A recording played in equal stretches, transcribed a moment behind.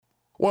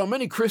While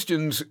many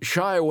Christians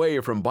shy away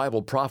from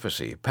Bible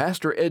prophecy,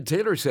 Pastor Ed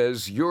Taylor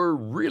says you're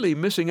really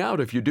missing out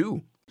if you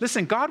do.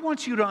 Listen, God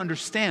wants you to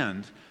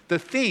understand the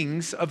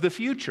things of the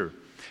future.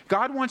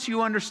 God wants you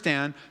to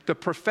understand the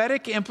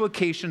prophetic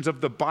implications of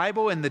the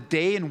Bible and the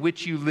day in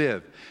which you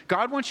live.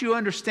 God wants you to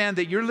understand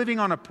that you're living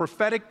on a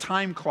prophetic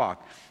time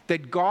clock,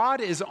 that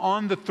God is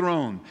on the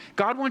throne.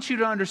 God wants you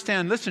to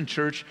understand, listen,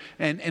 church,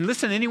 and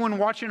listen, anyone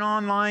watching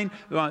online,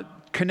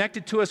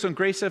 connected to us on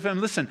Grace FM,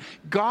 listen,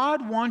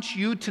 God wants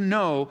you to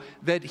know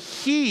that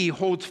He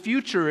holds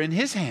future in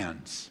His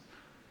hands.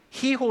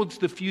 He holds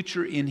the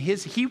future in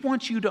He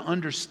wants you to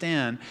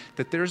understand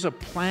that there's a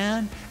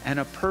plan and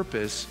a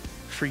purpose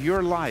for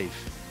your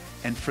life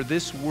and for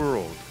this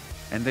world,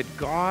 and that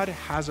God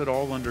has it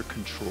all under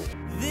control.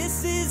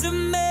 This is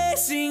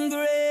amazing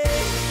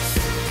grace.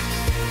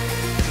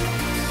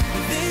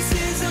 This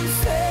is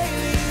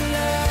unfailing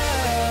love.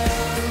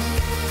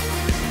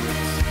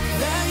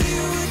 That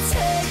you would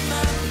take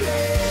my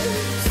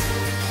place.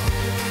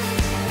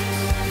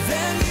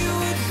 That you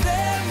would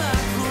bear my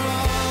cross.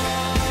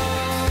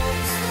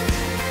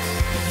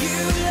 You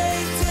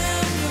laid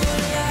down your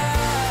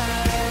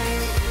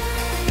life.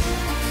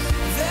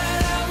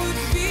 That I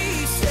would be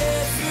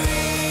set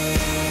free.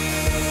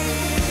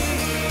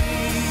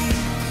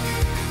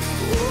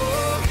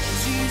 Oh,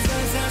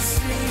 Jesus, I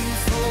sing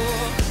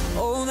for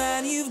all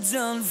that you've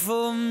done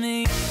for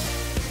me.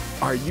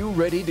 Are you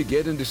ready to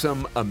get into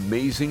some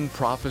amazing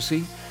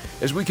prophecy?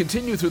 As we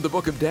continue through the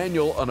book of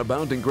Daniel on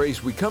Abounding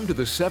Grace, we come to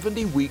the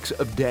 70 weeks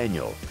of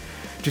Daniel.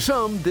 To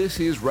some,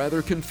 this is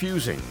rather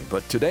confusing,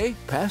 but today,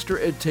 Pastor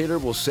Ed Taylor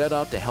will set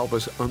out to help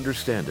us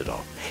understand it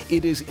all.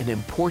 It is an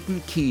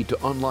important key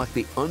to unlock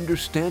the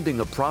understanding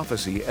of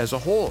prophecy as a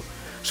whole.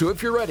 So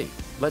if you're ready,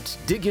 let's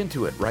dig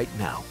into it right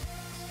now.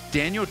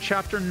 Daniel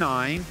chapter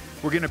 9,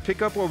 we're going to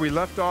pick up where we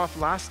left off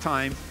last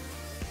time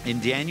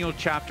in Daniel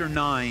chapter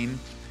 9.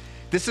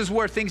 This is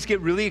where things get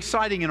really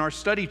exciting in our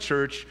study,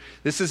 church.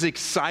 This is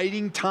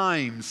exciting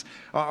times.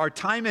 Our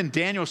time in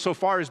Daniel so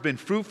far has been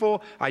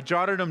fruitful. I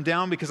jotted them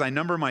down because I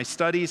number my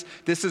studies.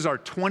 This is our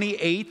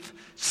 28th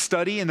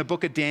study in the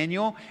book of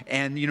Daniel.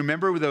 And you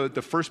remember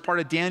the first part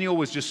of Daniel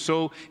was just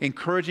so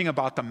encouraging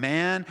about the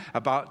man,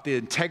 about the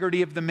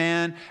integrity of the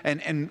man.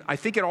 And I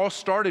think it all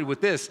started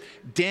with this.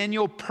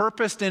 Daniel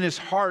purposed in his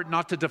heart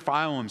not to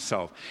defile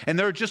himself. And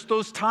there are just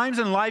those times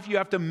in life you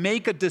have to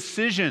make a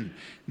decision.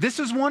 This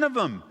is one of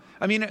them.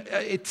 I mean,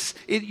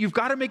 you've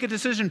got to make a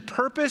decision.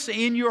 Purpose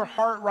in your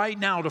heart right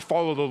now to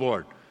follow the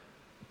Lord.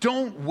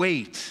 Don't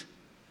wait.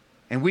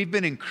 And we've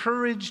been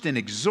encouraged and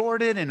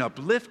exhorted and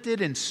uplifted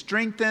and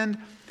strengthened.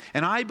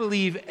 And I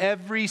believe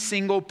every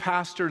single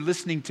pastor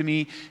listening to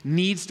me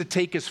needs to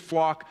take his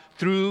flock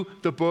through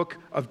the book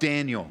of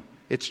Daniel.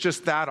 It's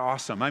just that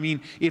awesome. I mean,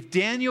 if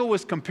Daniel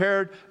was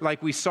compared,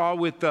 like we saw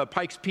with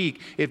Pikes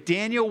Peak, if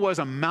Daniel was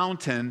a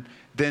mountain,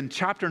 then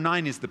chapter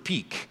 9 is the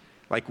peak.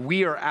 Like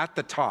we are at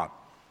the top.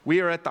 We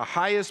are at the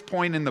highest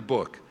point in the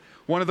book.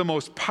 One of the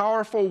most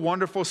powerful,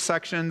 wonderful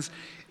sections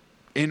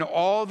in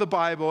all the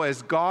Bible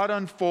as God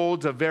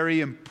unfolds a very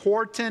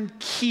important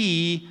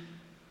key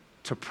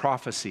to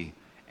prophecy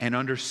and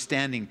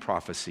understanding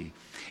prophecy.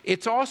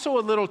 It's also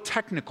a little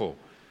technical.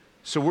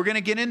 So we're going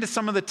to get into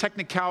some of the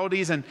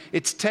technicalities, and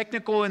it's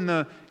technical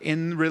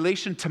in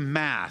relation to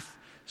math.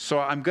 So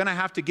I'm going to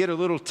have to get a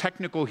little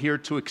technical here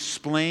to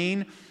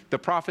explain the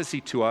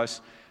prophecy to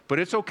us. But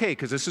it's okay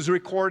because this is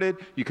recorded.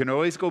 You can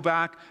always go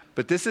back.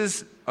 But this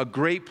is a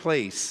great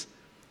place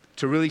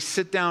to really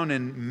sit down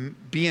and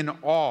be in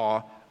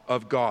awe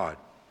of God.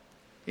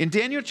 In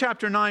Daniel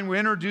chapter 9, we're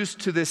introduced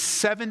to this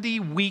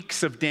 70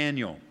 weeks of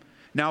Daniel.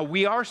 Now,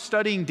 we are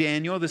studying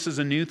Daniel. This is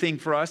a new thing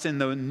for us in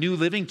the New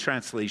Living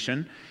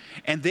Translation.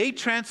 And they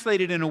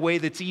translate it in a way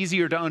that's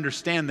easier to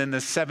understand than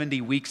the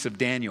 70 weeks of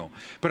Daniel.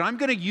 But I'm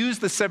going to use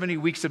the 70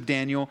 weeks of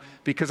Daniel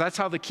because that's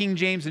how the King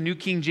James, the New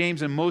King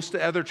James, and most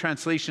other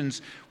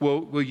translations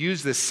will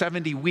use this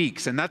 70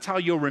 weeks. And that's how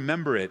you'll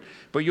remember it.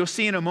 But you'll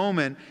see in a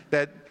moment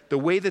that the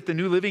way that the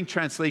New Living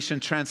Translation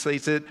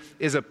translates it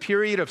is a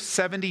period of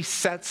 70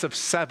 sets of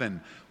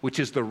 7, which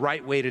is the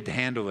right way to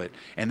handle it.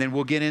 And then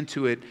we'll get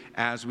into it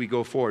as we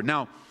go forward.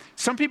 Now,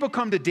 some people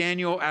come to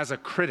Daniel as a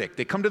critic.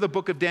 They come to the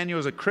book of Daniel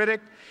as a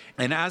critic,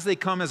 and as they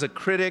come as a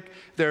critic,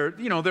 they're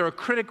a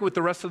critic with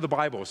the rest of the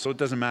Bible, so it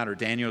doesn't matter.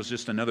 Daniel is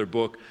just another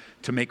book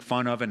to make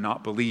fun of and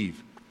not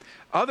believe.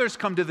 Others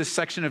come to this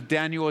section of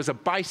Daniel as a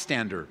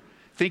bystander,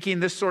 thinking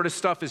this sort of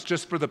stuff is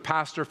just for the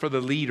pastor, for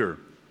the leader.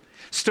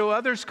 Still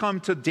others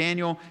come to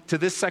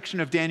this section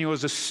of Daniel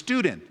as a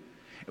student,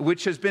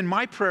 which has been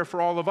my prayer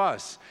for all of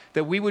us,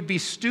 that we would be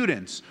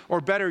students, or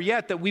better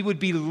yet, that we would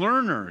be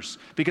learners,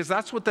 because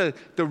that's what the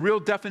real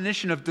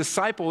definition of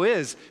disciple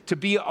is, to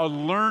be a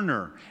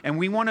learner. And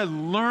we want to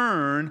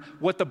learn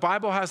what the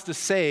Bible has to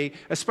say,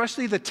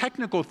 especially the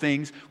technical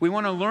things. We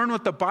want to learn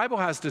what the Bible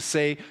has to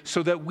say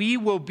so that we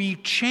will be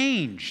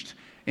changed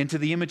into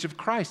the image of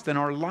Christ, and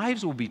our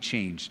lives will be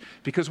changed.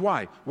 Because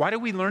why? Why do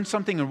we learn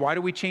something and why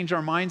do we change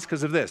our minds?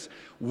 Because of this.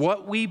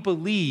 What we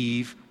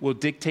believe will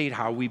dictate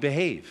how we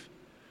behave.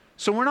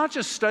 So we're not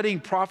just studying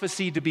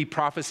prophecy to be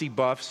prophecy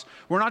buffs.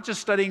 We're not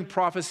just studying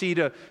prophecy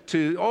to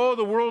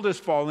the world is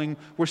falling.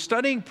 We're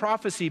studying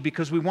prophecy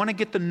because we want to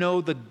get to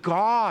know the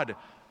God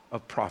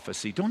of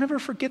prophecy. Don't ever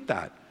forget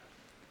that.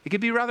 It can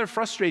be rather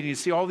frustrating to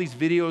see all these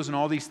videos and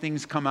all these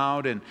things come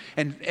out, and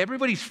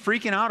everybody's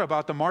freaking out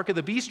about the mark of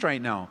the beast right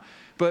now.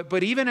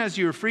 But even as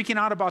you're freaking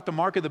out about the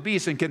mark of the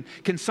beast, and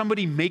can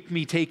somebody make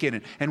me take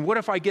it? And what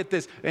if I get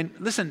this? And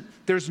listen,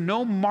 there's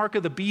no mark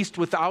of the beast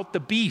without the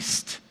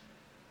beast.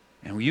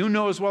 And you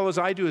know as well as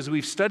I do, as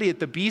we've studied it,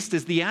 the beast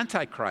is the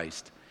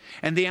Antichrist.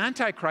 And the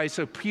Antichrist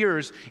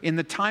appears in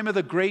the time of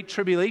the Great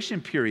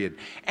Tribulation period.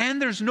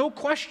 And there's no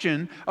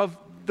question of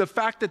the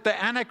fact that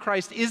the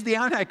Antichrist is the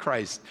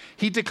Antichrist.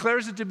 He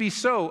declares it to be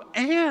so.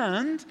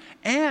 And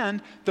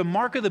the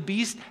mark of the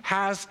beast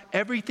has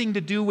everything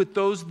to do with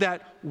those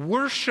that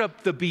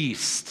worship the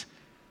beast.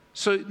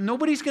 So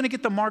nobody's going to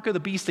get the mark of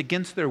the beast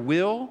against their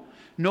will.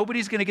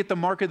 Nobody's going to get the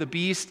mark of the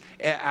beast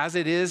as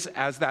it is,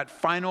 as that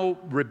final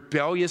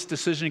rebellious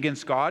decision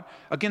against God,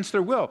 against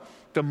their will.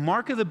 The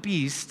mark of the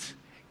beast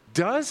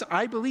does,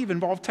 I believe,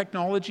 involve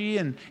technology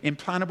and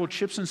implantable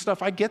chips and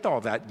stuff. I get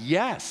all that,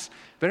 yes.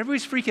 But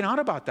everybody's freaking out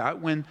about that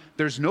when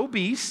there's no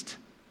beast,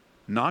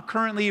 not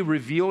currently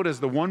revealed as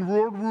the one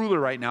world ruler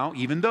right now,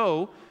 even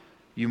though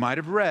you might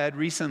have read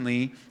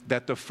recently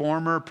that the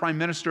former Prime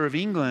Minister of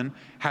England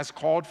has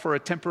called for a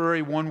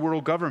temporary one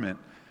world government,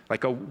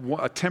 like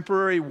a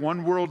temporary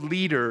one world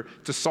leader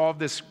to solve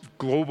this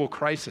global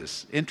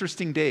crisis.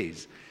 Interesting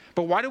days.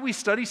 But why do we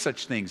study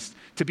such things?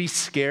 To be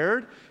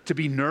scared? To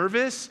be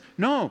nervous?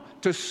 No,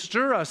 to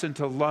stir us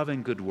into love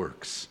and good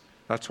works.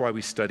 That's why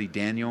we study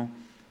Daniel.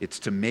 It's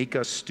to make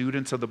us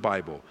students of the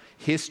Bible,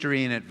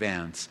 history in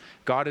advance.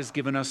 God has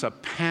given us a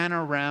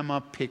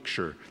panorama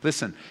picture.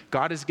 Listen,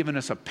 God has given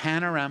us a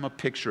panorama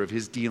picture of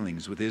his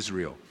dealings with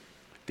Israel,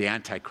 the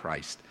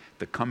Antichrist,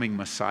 the coming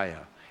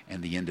Messiah,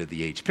 and the end of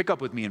the age. Pick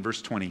up with me in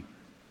verse 20,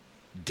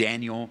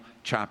 Daniel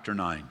chapter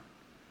 9.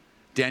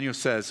 Daniel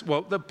says,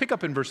 well, pick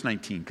up in verse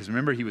 19, because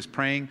remember he was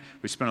praying.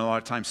 We spent a lot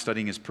of time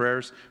studying his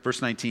prayers. Verse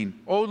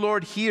 19, O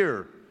Lord,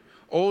 hear.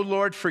 O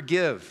Lord,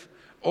 forgive.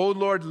 O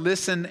Lord,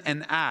 listen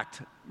and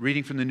act.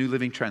 Reading from the New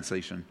Living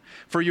Translation.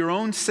 For your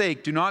own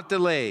sake, do not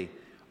delay.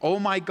 O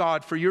my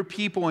God, for your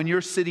people and your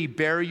city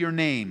bear your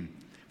name.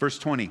 Verse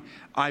 20,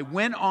 I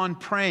went on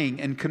praying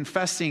and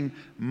confessing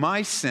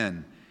my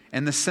sin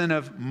and the sin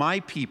of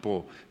my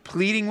people,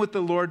 pleading with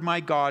the Lord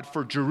my God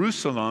for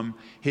Jerusalem,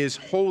 his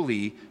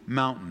holy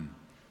mountain.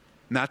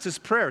 And that's his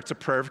prayer. It's a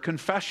prayer of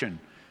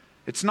confession.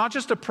 It's not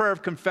just a prayer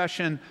of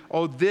confession,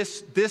 oh,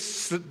 this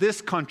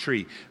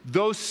country,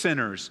 those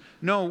sinners.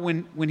 No,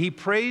 when he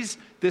prays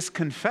this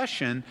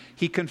confession,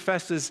 he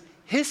confesses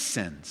his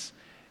sins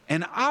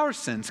and our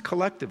sins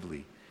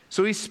collectively.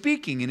 So he's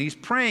speaking and he's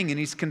praying and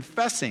he's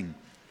confessing.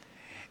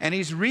 And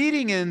he's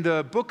reading in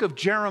the book of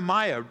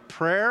Jeremiah,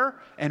 prayer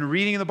and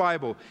reading the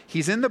Bible.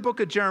 He's in the book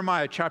of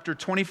Jeremiah, chapter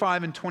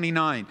 25 and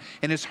 29.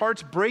 And his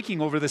heart's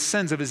breaking over the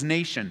sins of his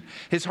nation.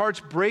 His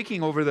heart's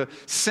breaking over the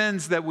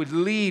sins that would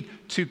lead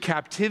to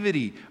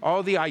captivity,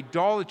 all the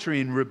idolatry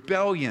and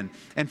rebellion.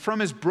 And from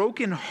his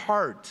broken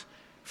heart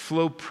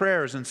flow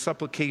prayers and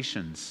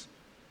supplications.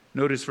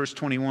 Notice verse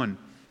 21.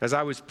 As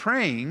I was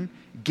praying,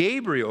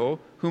 Gabriel,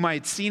 whom I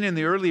had seen in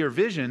the earlier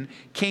vision,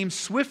 came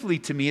swiftly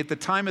to me at the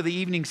time of the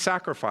evening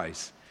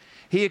sacrifice.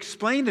 He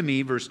explained to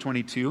me, verse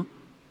 22,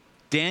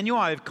 Daniel,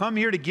 I have come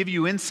here to give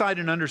you insight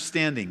and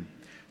understanding.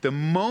 The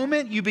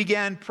moment you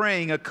began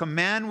praying, a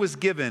command was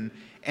given,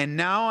 and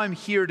now I'm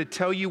here to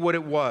tell you what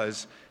it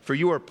was, for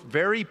you are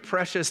very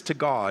precious to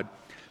God.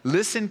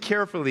 Listen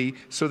carefully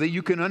so that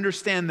you can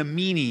understand the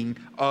meaning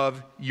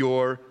of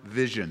your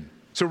vision.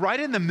 So right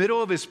in the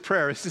middle of his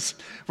prayer,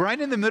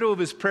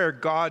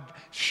 God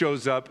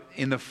shows up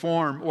in the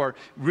form, or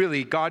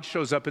really God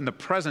shows up in the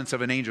presence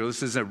of an angel.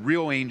 This is a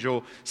real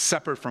angel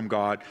separate from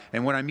God.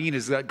 And what I mean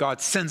is that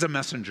God sends a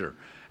messenger.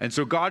 And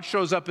so God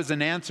shows up as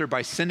an answer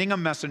by sending a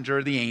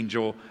messenger, the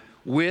angel,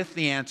 with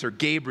the answer,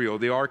 Gabriel,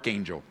 the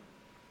archangel.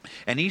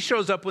 And he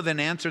shows up with an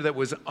answer that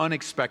was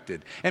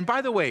unexpected. And by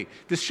the way,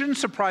 this shouldn't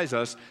surprise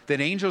us that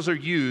angels are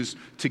used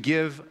to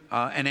give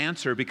an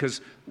answer,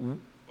 because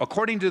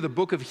according to the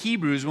book of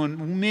Hebrews,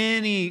 when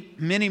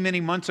many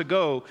months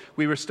ago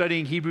we were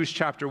studying Hebrews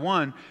chapter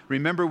 1,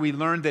 remember we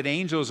learned that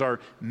angels are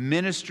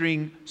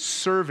ministering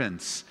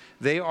servants.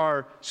 They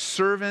are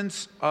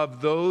servants of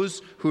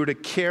those who are to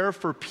care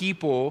for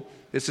people.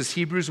 This is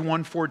Hebrews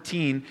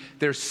 1:14.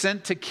 They're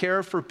sent to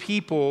care for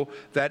people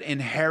that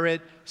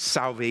inherit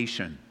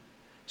salvation.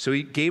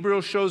 So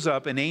Gabriel shows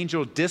up, an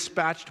angel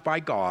dispatched by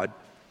God,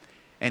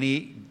 and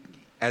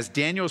as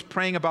Daniel's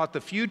praying about the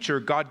future,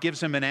 God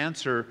gives him an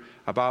answer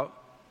about,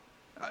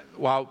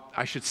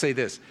 I should say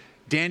this.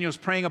 Daniel's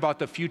praying about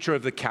the future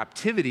of the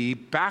captivity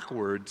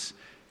backwards.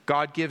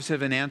 God gives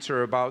him an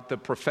answer about the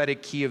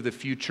prophetic key of the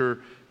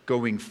future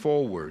going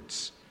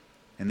forwards.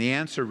 And the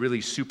answer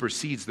really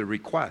supersedes the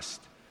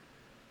request.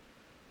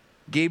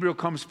 Gabriel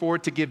comes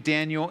forward to give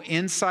Daniel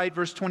insight,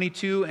 verse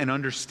 22, and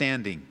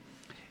understanding.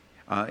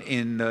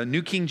 In the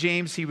New King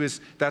James,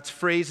 that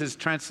phrase is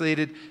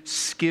translated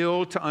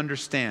skill to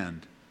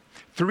understand.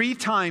 3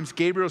 times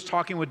Gabriel's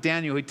talking with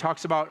Daniel. He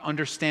talks about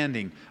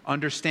understanding,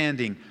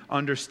 understanding,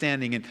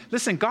 understanding. And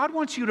listen, God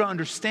wants you to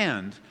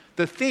understand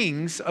the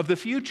things of the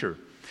future.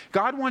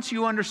 God wants you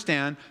to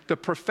understand the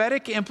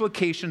prophetic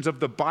implications of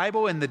the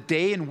Bible and the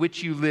day in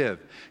which you live.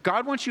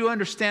 God wants you to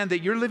understand that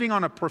you're living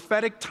on a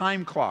prophetic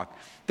time clock,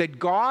 that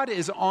God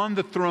is on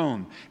the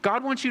throne.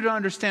 God wants you to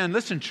understand,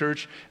 listen,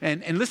 church,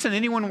 and listen,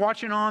 anyone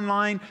watching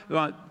online,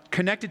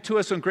 connected to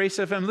us on Grace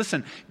FM,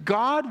 listen,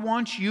 God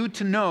wants you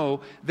to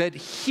know that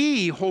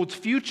He holds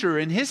future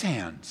in His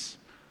hands.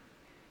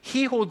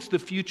 He holds the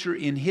future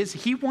in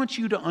He wants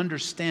you to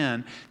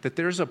understand that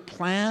there's a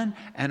plan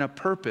and a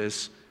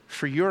purpose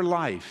for your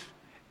life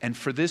and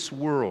for this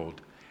world,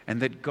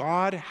 and that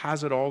God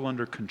has it all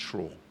under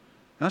control. And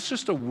that's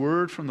just a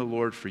word from the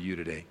Lord for you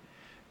today.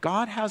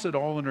 God has it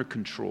all under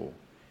control.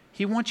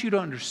 He wants you to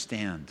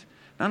understand.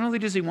 Not only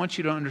does He want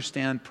you to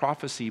understand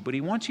prophecy, but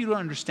He wants you to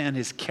understand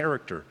His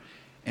character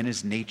and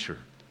His nature.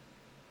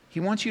 He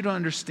wants you to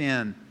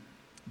understand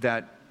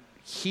that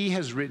He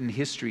has written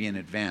history in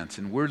advance,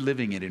 and we're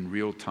living it in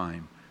real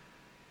time.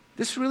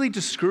 This really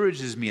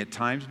discourages me at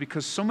times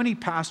because so many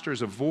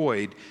pastors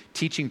avoid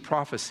teaching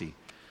prophecy.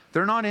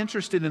 They're not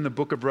interested in the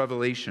book of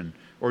Revelation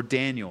or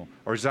Daniel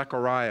or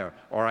Zechariah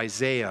or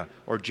Isaiah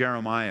or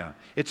Jeremiah.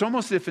 It's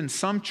almost as if in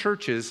some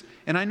churches,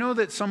 and I know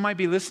that some might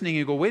be listening and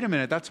you go, wait a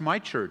minute, that's my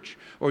church.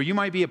 Or you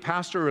might be a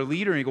pastor or a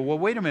leader and you go, well,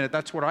 wait a minute,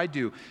 that's what I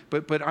do.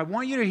 But I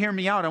want you to hear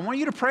me out. I want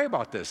you to pray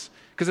about this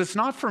because it's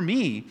not for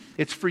me.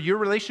 It's for your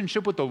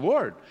relationship with the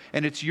Lord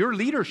and it's your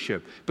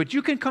leadership. But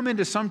you can come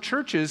into some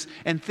churches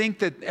and think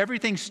that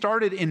everything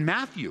started in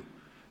Matthew.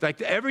 Like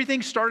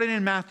everything started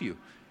in Matthew.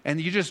 And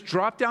you just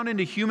drop down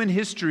into human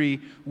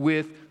history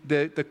with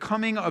the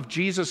coming of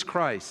Jesus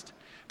Christ.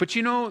 But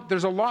you know,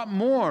 there's a lot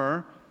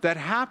more that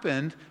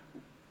happened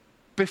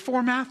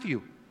before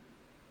Matthew.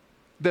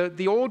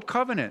 The old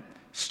covenant,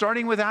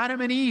 starting with Adam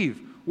and Eve,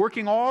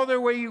 working all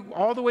the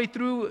way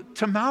through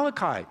to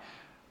Malachi.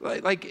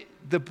 Like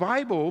the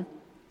Bible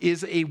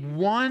is a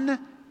one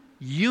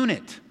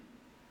unit.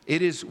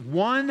 It is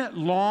one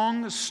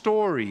long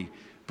story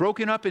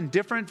broken up in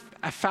different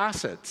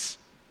facets.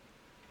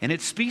 And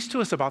it speaks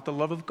to us about the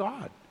love of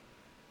God.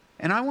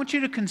 And I want you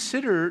to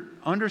consider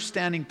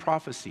understanding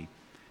prophecy.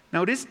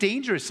 Now, it is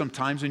dangerous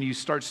sometimes when you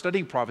start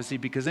studying prophecy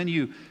because then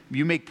you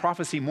make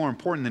prophecy more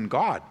important than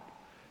God.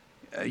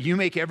 You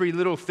make every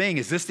little thing,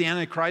 is this the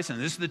Antichrist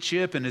and this is the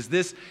chip and is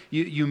this,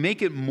 you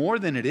make it more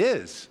than it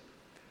is.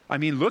 I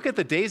mean, look at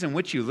the days in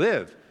which you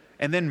live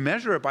and then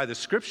measure it by the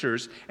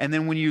Scriptures. And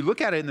then when you look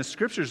at it in the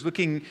Scriptures,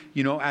 looking,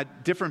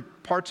 at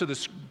different parts of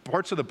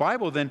the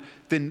Bible, then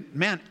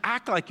man,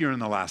 act like you're in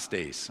the last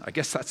days. I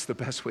guess that's the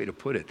best way to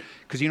put it.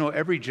 Because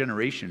every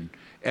generation,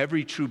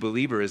 every true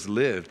believer has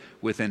lived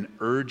with an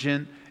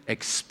urgent,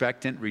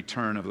 expectant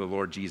return of the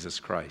Lord Jesus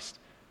Christ.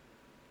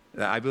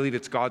 I believe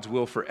it's God's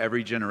will for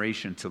every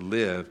generation to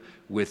live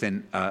with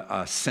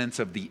a sense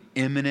of the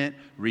imminent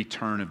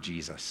return of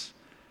Jesus,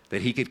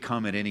 that He could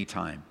come at any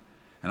time.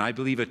 And I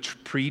believe a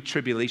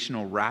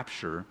pre-tribulational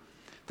rapture,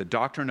 the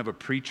doctrine of a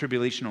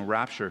pre-tribulational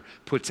rapture,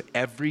 puts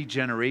every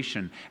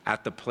generation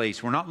at the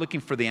place. We're not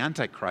looking for the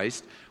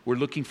Antichrist. We're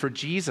looking for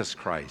Jesus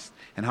Christ.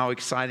 And how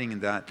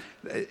exciting that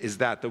is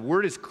that. The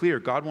word is clear.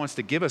 God wants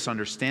to give us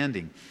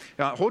understanding.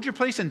 Hold your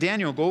place in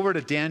Daniel. Go over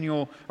to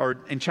Daniel, or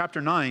in chapter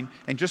 9,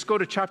 and just go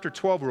to chapter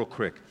 12 real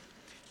quick.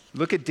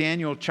 Look at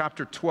Daniel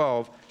chapter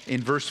 12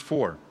 in verse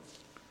 4.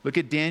 Look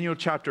at Daniel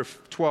chapter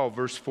 12,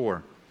 verse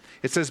 4.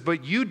 It says,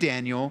 but you,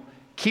 Daniel,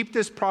 keep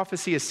this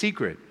prophecy a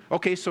secret.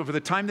 Okay, so for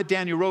the time that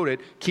Daniel wrote it,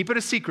 keep it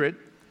a secret,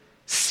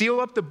 seal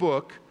up the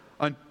book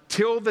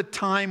until the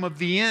time of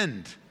the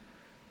end,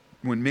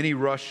 when many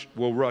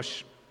will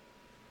rush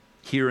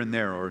here and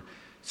there, or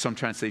some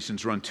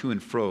translations run to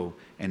and fro,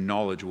 and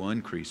knowledge will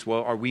increase.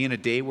 Well, are we in a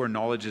day where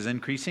knowledge is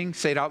increasing?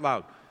 Say it out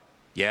loud.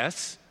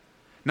 Yes.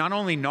 Not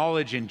only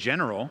knowledge in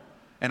general,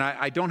 and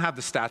I don't have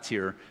the stats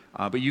here,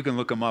 but you can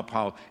look them up,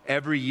 how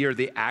every year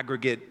the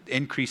aggregate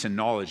increase in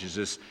knowledge is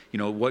just,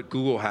 what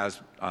Google has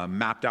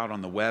mapped out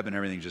on the web and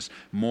everything, just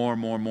more and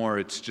more and more.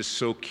 It's just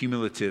so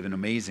cumulative and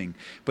amazing.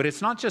 But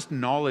it's not just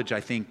knowledge, I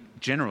think,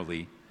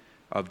 generally,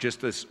 of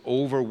just this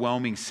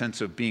overwhelming sense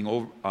of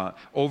being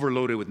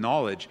overloaded with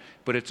knowledge,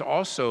 but it's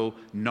also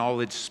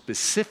knowledge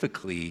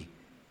specifically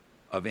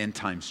of end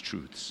times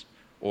truths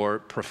or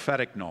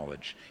prophetic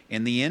knowledge.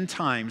 In the end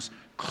times,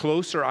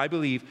 closer, I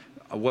believe,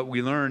 what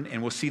we learn,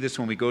 and we'll see this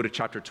when we go to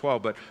chapter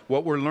 12, but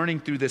what we're learning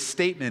through this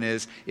statement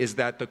is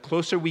that the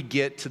closer we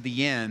get to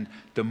the end,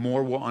 the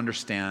more we'll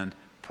understand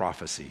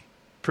prophecy.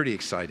 Pretty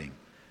exciting.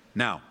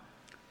 Now,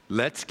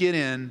 let's get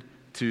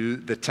into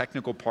the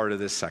technical part of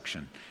this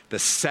section, the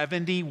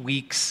 70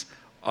 weeks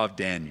of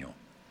Daniel.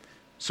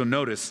 So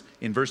notice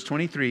in verse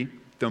 23,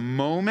 the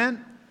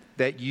moment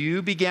that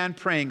you began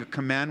praying, a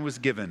command was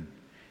given.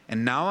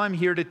 And now I'm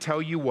here to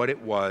tell you what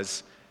it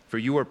was, for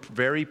you are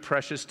very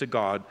precious to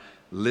God.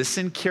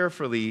 Listen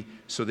carefully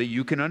so that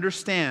you can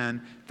understand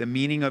the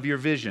meaning of your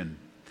vision.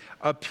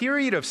 A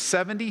period of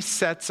 70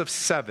 sets of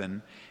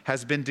 7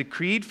 has been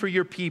decreed for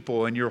your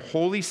people and your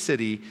holy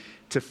city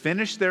to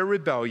finish their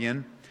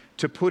rebellion,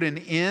 to put an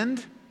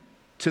end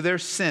to their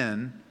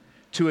sin,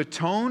 to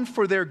atone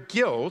for their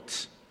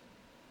guilt,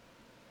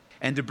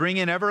 and to bring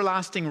in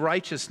everlasting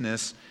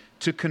righteousness,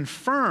 to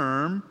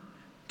confirm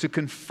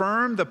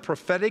the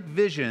prophetic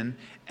vision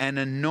and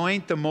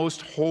anoint the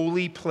most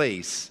holy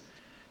place.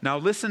 Now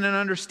listen and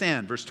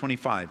understand, verse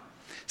 25.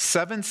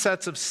 7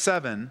 sets of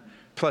 7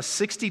 plus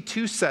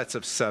 62 sets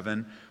of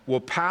 7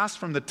 will pass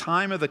from the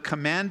time of the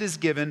command is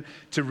given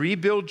to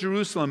rebuild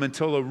Jerusalem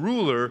until a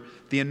ruler,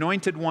 the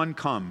anointed one,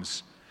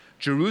 comes.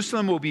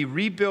 Jerusalem will be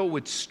rebuilt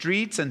with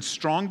streets and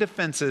strong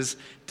defenses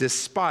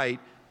despite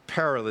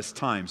perilous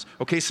times.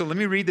 Okay, so let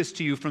me read this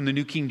to you from the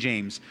New King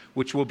James,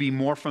 which will be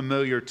more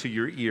familiar to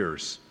your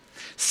ears.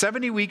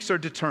 70 weeks are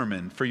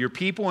determined for your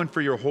people and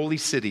for your holy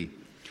city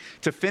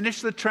to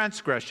finish the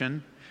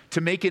transgression,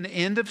 to make an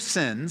end of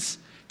sins,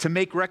 to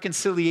make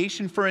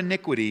reconciliation for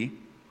iniquity,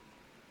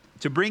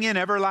 to bring in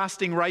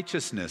everlasting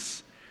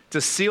righteousness, to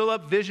seal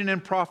up vision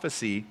and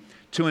prophecy,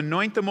 to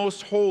anoint the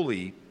most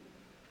holy.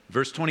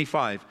 Verse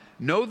 25,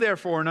 know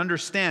therefore and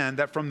understand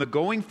that from the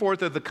going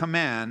forth of the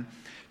command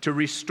to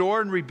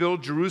restore and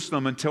rebuild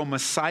Jerusalem until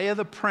Messiah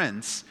the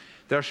Prince,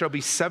 there shall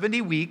be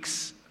 7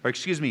 weeks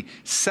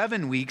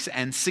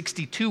and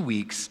 62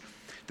 weeks.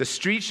 The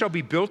street shall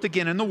be built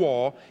again in the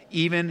wall,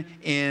 even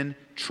in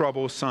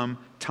troublesome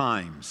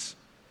times.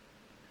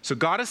 So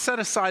God has set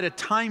aside a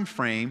time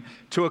frame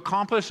to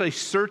accomplish a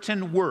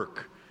certain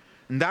work.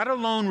 And that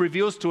alone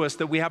reveals to us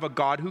that we have a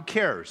God who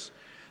cares.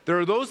 There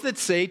are those that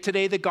say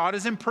today that God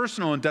is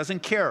impersonal and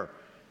doesn't care.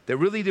 That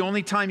really the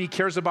only time he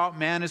cares about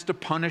man is to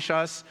punish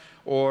us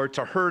or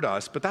to hurt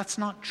us. But that's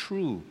not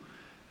true.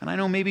 And I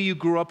know maybe you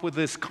grew up with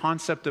this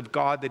concept of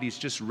God that he's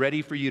just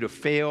ready for you to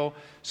fail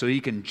so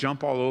he can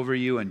jump all over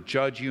you and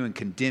judge you and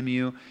condemn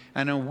you.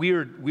 I know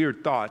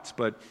weird thoughts,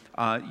 but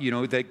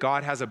that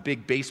God has a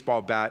big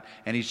baseball bat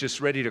and he's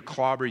just ready to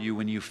clobber you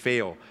when you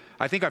fail.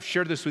 I think I've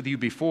shared this with you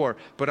before,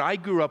 but I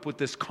grew up with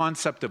this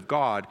concept of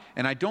God,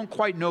 and I don't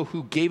quite know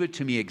who gave it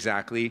to me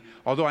exactly,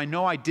 although I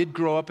know I did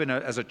grow up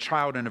as a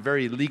child in a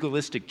very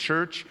legalistic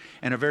church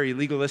and a very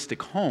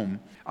legalistic home.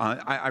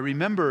 I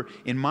remember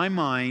in my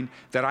mind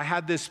that I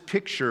had this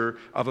picture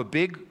of a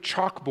big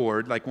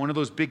chalkboard, like one of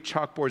those big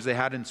chalkboards they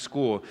had in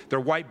school.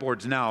 They're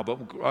whiteboards now, but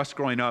us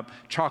growing up,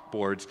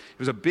 chalkboards. It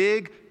was a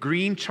big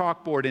green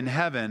chalkboard in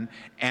heaven,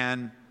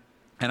 and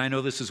I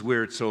know this is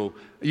weird, so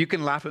you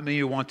can laugh at me if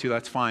you want to,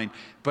 that's fine.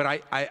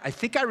 But I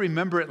think I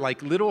remember it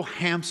like little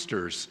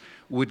hamsters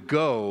would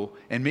go,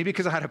 and maybe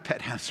because I had a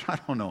pet hamster, I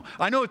don't know.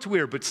 I know it's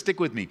weird, but stick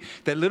with me.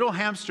 That little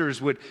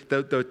hamsters would,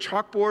 the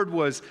chalkboard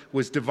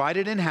was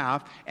divided in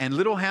half, and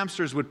little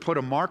hamsters would put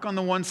a mark on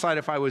the one side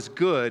if I was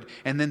good,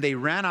 and then they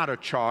ran out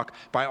of chalk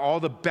by all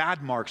the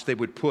bad marks they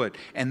would put.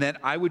 And then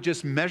I would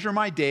just measure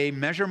my day,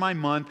 measure my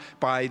month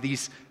by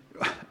these...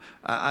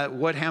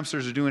 what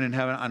hamsters are doing in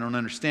heaven, I don't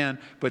understand,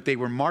 but they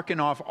were marking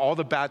off all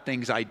the bad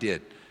things I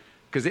did.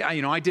 Because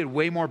I did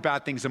way more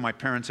bad things than my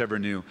parents ever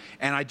knew.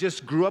 And I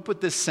just grew up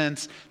with this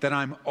sense that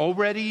I'm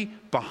already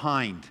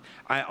behind.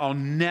 I'll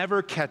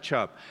never catch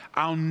up.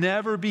 I'll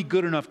never be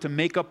good enough to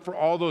make up for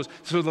all those.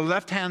 So the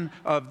left-hand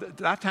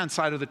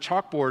side of the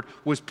chalkboard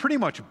was pretty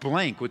much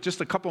blank with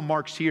just a couple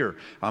marks here.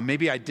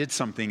 Maybe I did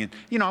something.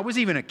 And, I was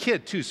even a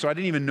kid too, so I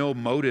didn't even know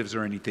motives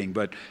or anything.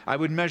 But I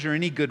would measure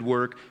any good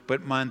work.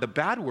 But the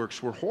bad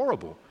works were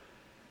horrible.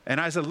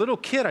 And as a little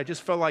kid, I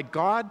just felt like,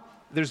 God,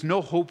 there's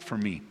no hope for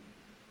me.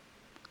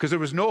 Because there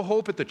was no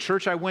hope at the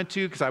church I went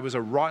to because I was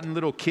a rotten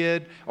little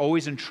kid,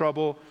 always in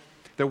trouble.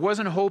 There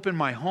wasn't hope in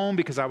my home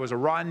because I was a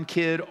rotten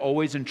kid,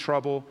 always in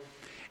trouble.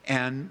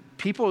 And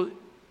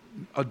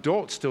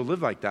adults still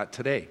live like that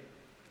today.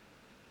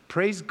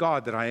 Praise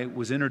God that I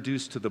was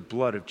introduced to the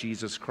blood of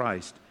Jesus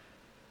Christ.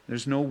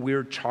 There's no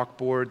weird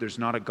chalkboard. There's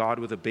not a God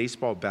with a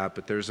baseball bat,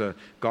 but there's a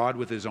God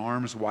with his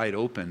arms wide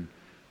open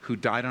who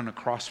died on a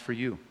cross for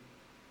you.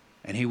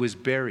 And he was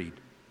buried.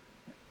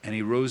 And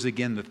he rose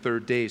again the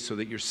third day so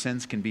that your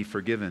sins can be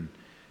forgiven.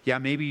 Yeah,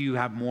 maybe you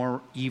have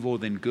more evil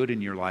than good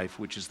in your life,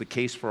 which is the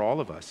case for all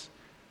of us.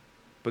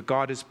 But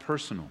God is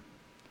personal.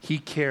 He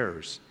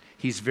cares.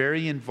 He's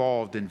very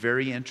involved and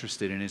very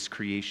interested in his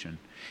creation.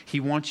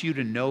 He wants you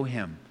to know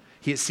him.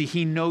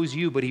 He knows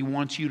you, but he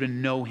wants you to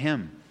know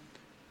him.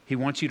 He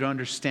wants you to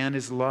understand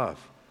his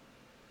love.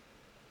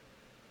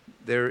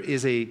 There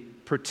is a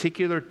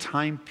particular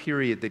time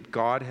period that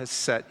God has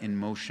set in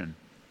motion.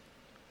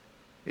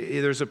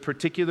 There's a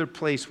particular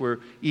place where,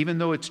 even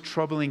though it's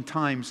troubling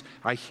times,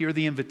 I hear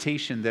the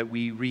invitation that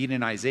we read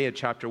in Isaiah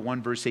chapter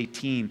 1, verse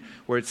 18,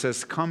 where it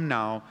says, come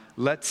now,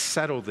 let's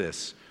settle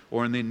this.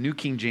 Or in the New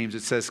King James,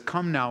 it says,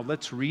 come now,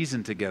 let's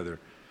reason together.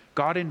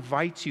 God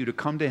invites you to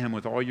come to him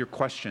with all your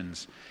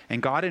questions.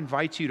 And God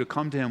invites you to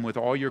come to him with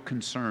all your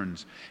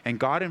concerns. And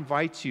God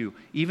invites you,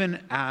 even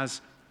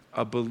as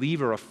a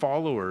believer, a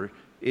follower,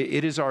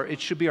 it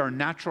should be our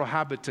natural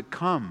habit to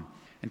come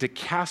and to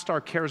cast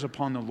our cares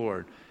upon the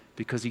Lord,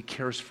 because he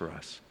cares for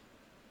us,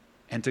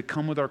 and to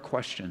come with our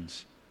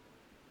questions.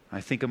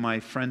 I think of my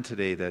friend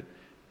today that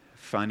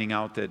finding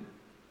out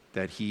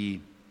that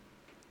he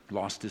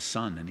lost his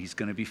son, and he's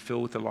going to be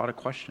filled with a lot of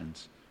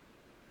questions.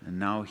 And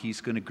now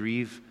he's going to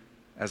grieve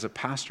as a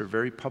pastor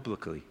very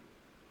publicly,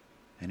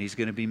 and he's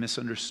going to be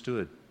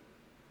misunderstood.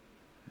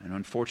 And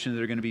unfortunately,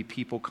 there are going to be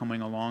people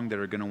coming along that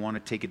are going to want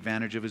to take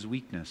advantage of his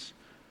weakness.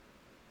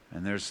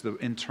 And there's the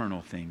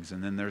internal things,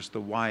 and then there's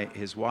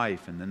his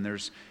wife, and then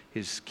there's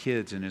his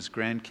kids and his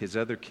grandkids,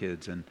 other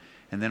kids, and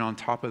then on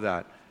top of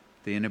that,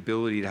 the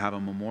inability to have a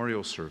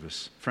memorial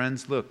service.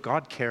 Friends, look,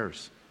 God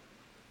cares.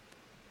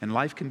 And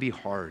life can be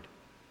hard.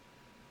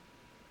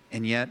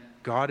 And yet,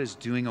 God is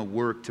doing a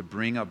work to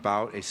bring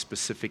about a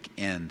specific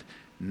end.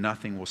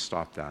 Nothing will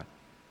stop that.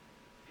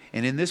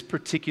 And in this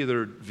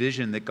particular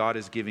vision that God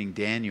is giving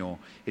Daniel,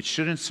 it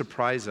shouldn't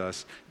surprise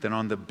us that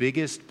on the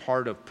biggest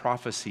part of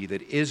prophecy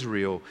that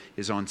Israel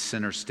is on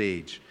center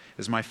stage.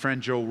 As my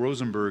friend Joel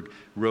Rosenberg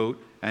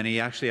wrote, and he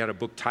actually had a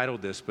book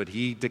titled this, but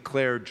he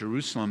declared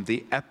Jerusalem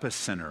the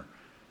epicenter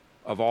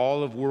of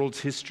all of world's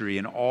history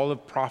and all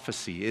of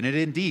prophecy. And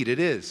indeed it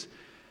is.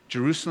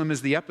 Jerusalem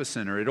is the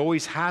epicenter. It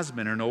always has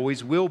been and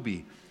always will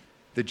be.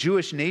 The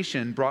Jewish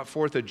nation brought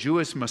forth a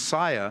Jewish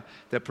Messiah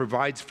that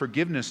provides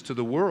forgiveness to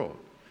the world.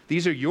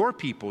 These are your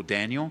people,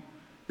 Daniel.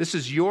 This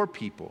is your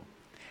people.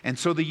 And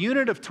so the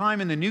unit of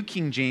time in the New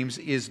King James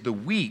is the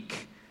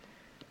week.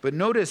 But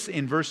notice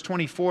in verse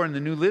 24 in the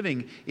New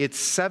Living, it's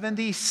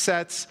 70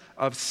 sets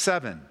of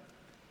 7.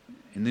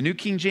 In the New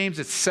King James,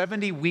 it's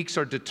 70 weeks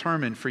are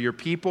determined for your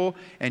people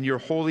and your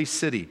holy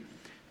city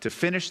to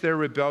finish their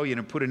rebellion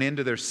and put an end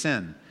to their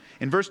sin.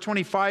 In verse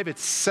 25,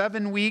 it's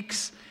 7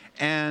 weeks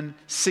and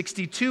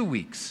 62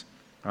 weeks.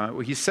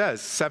 He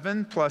says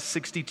 7 plus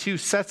 62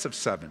 sets of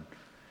 7.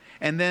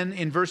 And then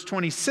in verse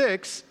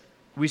 26,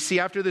 we see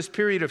after this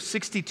period of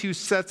 62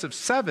 sets of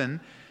 7,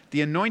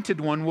 the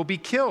anointed one will be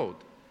killed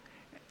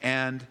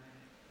and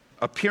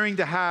appearing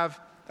to have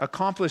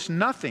accomplished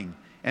nothing.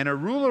 And a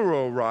ruler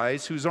will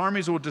arise whose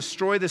armies will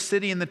destroy the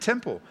city and the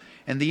temple.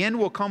 And the end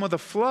will come with a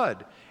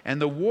flood. And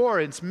the war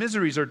and its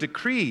miseries are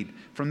decreed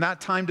from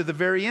that time to the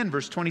very end.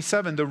 Verse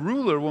 27, the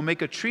ruler will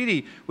make a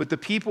treaty with the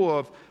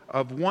people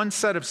of one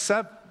set of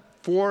 7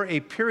 for a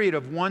period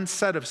of 1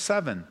 set of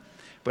 7.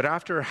 But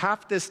after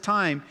half this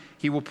time,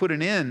 he will put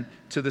an end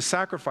to the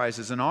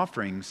sacrifices and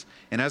offerings.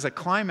 And as a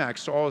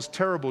climax to all his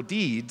terrible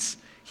deeds,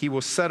 he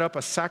will set up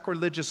a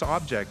sacrilegious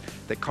object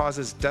that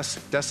causes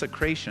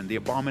desecration, the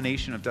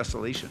abomination of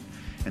desolation,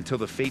 until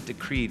the fate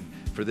decreed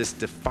for this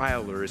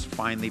defiler is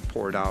finally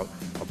poured out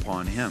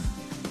upon him.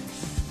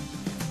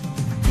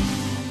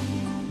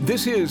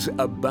 This is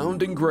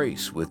Abounding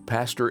Grace with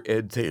Pastor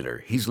Ed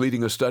Taylor. He's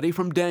leading a study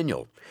from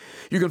Daniel.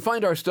 You can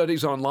find our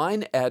studies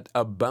online at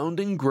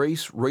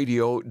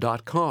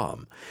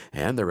aboundinggraceradio.com,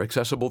 and they're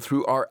accessible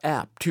through our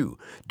app, too.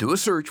 Do a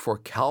search for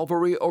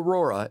Calvary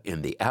Aurora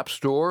in the App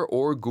Store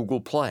or Google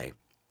Play.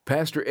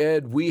 Pastor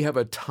Ed, we have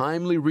a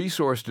timely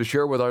resource to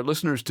share with our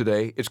listeners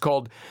today. It's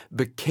called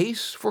The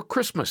Case for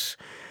Christmas.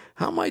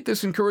 How might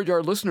this encourage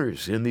our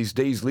listeners in these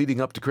days leading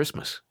up to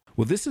Christmas?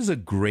 Well, this is a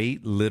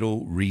great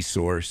little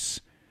resource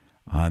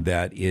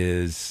that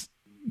is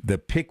the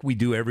pick we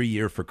do every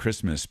year for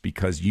Christmas,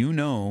 because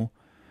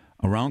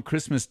around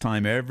Christmas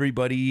time,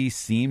 everybody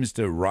seems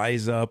to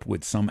rise up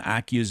with some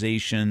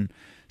accusation,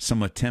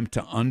 some attempt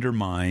to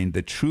undermine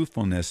the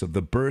truthfulness of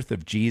the birth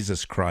of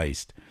Jesus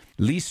Christ.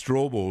 Lee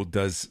Strobel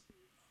does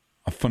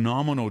a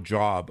phenomenal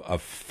job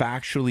of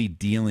factually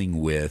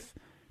dealing with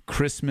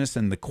Christmas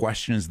and the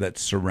questions that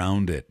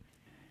surround it.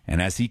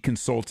 And as he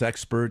consults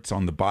experts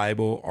on the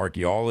Bible,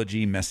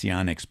 archaeology,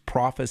 messianic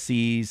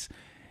prophecies,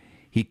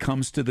 he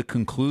comes to the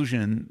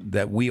conclusion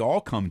that we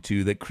all come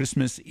to, that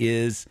Christmas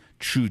is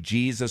true.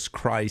 Jesus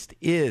Christ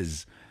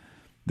is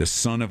the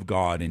Son of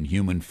God in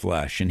human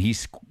flesh. And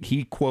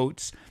he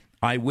quotes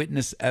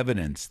eyewitness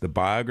evidence, the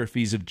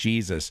biographies of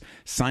Jesus,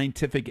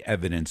 scientific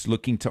evidence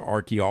looking to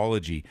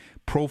archaeology,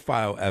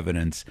 profile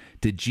evidence.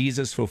 Did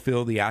Jesus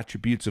fulfill the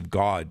attributes of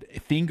God?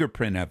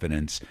 Fingerprint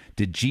evidence.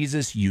 Did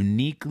Jesus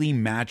uniquely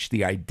match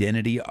the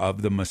identity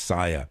of the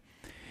Messiah?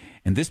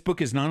 And this book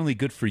is not only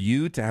good for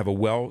you to have a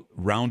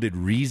well-rounded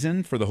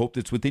reason for the hope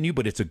that's within you,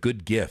 but it's a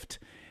good gift.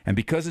 And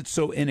because it's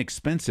so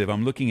inexpensive,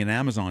 I'm looking at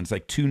Amazon, it's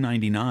like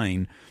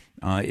 $2.99.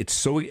 It's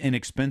so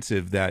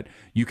inexpensive that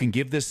you can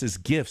give this as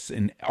gifts,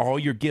 and all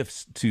your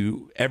gifts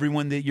to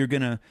everyone that you're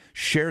going to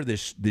share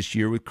this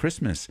year with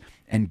Christmas,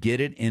 and get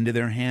it into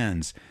their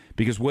hands.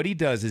 Because what he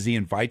does is he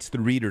invites the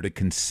reader to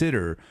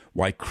consider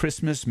why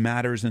Christmas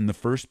matters in the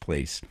first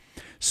place.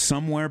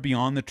 Somewhere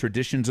beyond the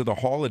traditions of the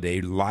holiday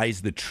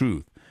lies the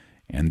truth.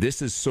 And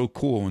this is so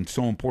cool and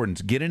so important.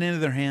 So get it into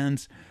their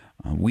hands.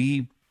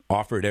 We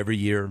offer it every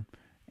year,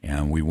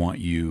 and we want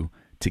you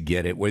to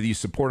get it. Whether you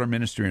support our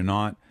ministry or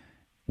not,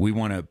 we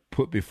want to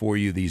put before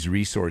you these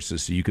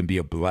resources so you can be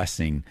a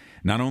blessing.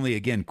 Not only,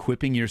 again,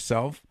 equipping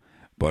yourself,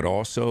 but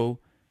also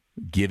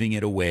giving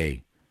it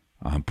away.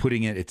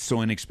 It's so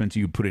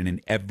inexpensive, you put it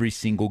in every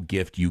single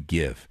gift you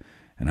give.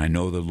 And I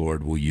know the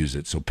Lord will use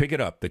it. So pick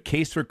it up. The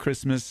Case for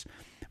Christmas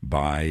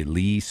by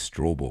Lee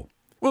Strobel.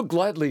 We'll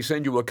gladly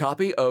send you a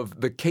copy of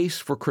The Case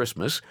for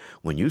Christmas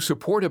when you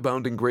support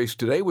Abounding Grace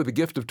today with a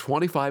gift of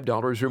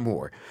 $25 or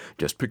more.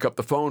 Just pick up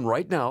the phone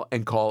right now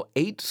and call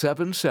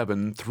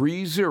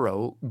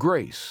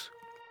 877-30-GRACE.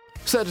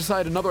 Set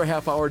aside another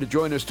half hour to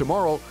join us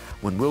tomorrow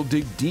when we'll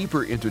dig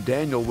deeper into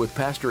Daniel with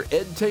Pastor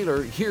Ed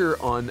Taylor here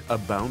on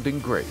Abounding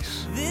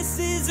Grace. This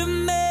is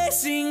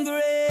amazing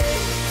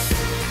grace.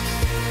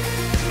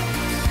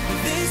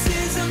 This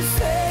is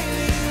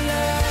unfailing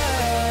love.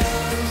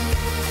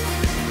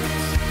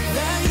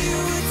 That you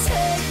would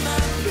take my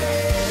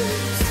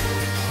place.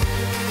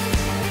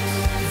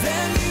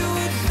 That you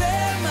would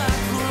bear my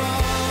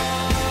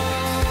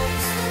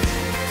cross.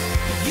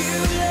 You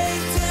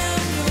laid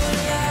down your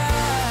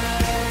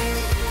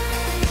life.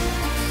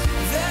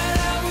 That I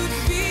would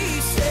be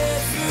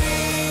set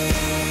free.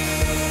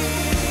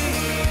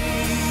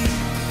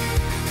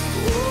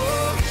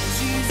 Oh,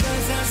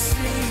 Jesus, I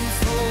sing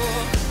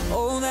for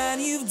all that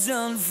you've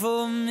done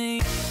for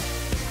me.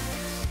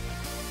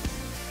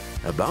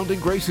 Abounding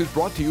Grace is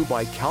brought to you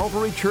by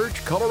Calvary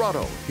Church,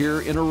 Colorado,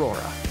 here in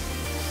Aurora.